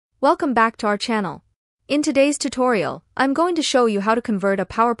Welcome back to our channel. In today's tutorial, I'm going to show you how to convert a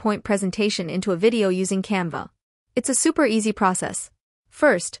PowerPoint presentation into a video using Canva. It's a super easy process.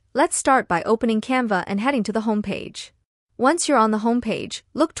 First, let's start by opening Canva and heading to the home page. Once you're on the home page,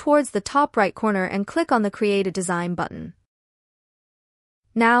 look towards the top right corner and click on the Create a Design button.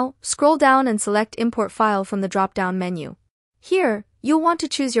 Now, scroll down and select Import File from the drop-down menu. Here, you'll want to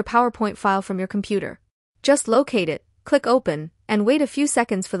choose your PowerPoint file from your computer. Just locate it, click Open, and wait a few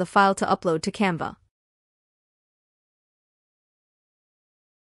seconds for the file to upload to Canva.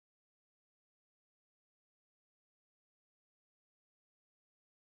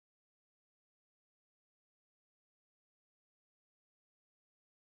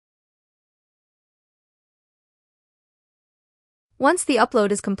 Once the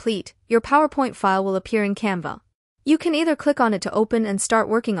upload is complete, your PowerPoint file will appear in Canva. You can either click on it to open and start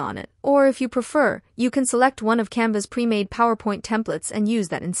working on it, or if you prefer, you can select one of Canva's pre-made PowerPoint templates and use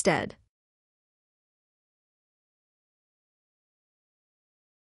that instead.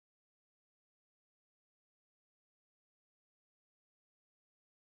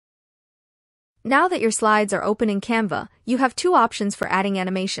 Now that your slides are open in Canva, you have two options for adding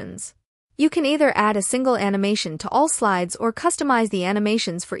animations. You can either add a single animation to all slides or customize the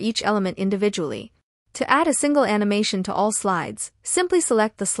animations for each element individually. To add a single animation to all slides, simply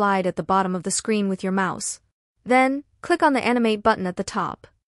select the slide at the bottom of the screen with your mouse. Then, click on the Animate button at the top.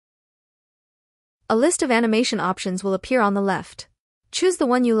 A list of animation options will appear on the left. Choose the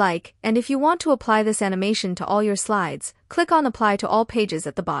one you like, and if you want to apply this animation to all your slides, click on Apply to All Pages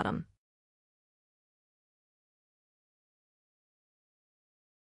at the bottom.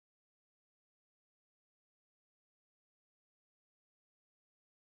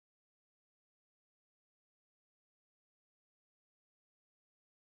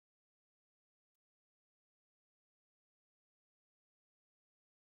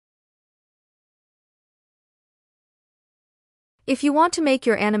 If you want to make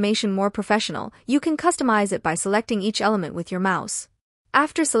your animation more professional, you can customize it by selecting each element with your mouse.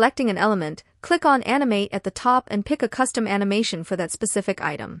 After selecting an element, click on Animate at the top and pick a custom animation for that specific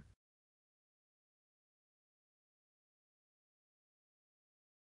item.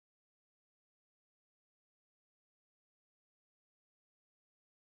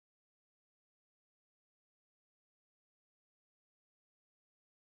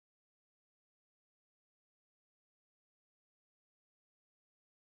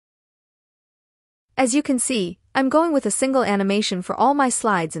 As you can see, I'm going with a single animation for all my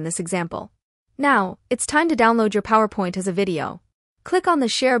slides in this example. Now, it's time to download your PowerPoint as a video. Click on the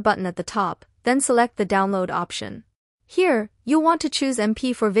Share button at the top, then select the Download option. Here, you'll want to choose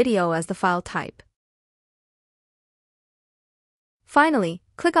MP4 video as the file type. Finally,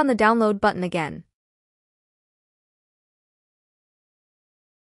 click on the Download button again.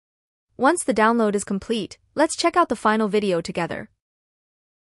 Once the download is complete, let's check out the final video together.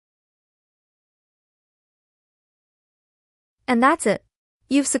 And that's it.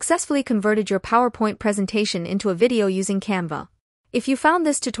 You've successfully converted your PowerPoint presentation into a video using Canva. If you found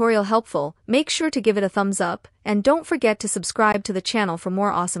this tutorial helpful, make sure to give it a thumbs up, and don't forget to subscribe to the channel for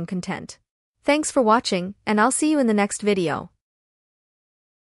more awesome content. Thanks for watching, and I'll see you in the next video.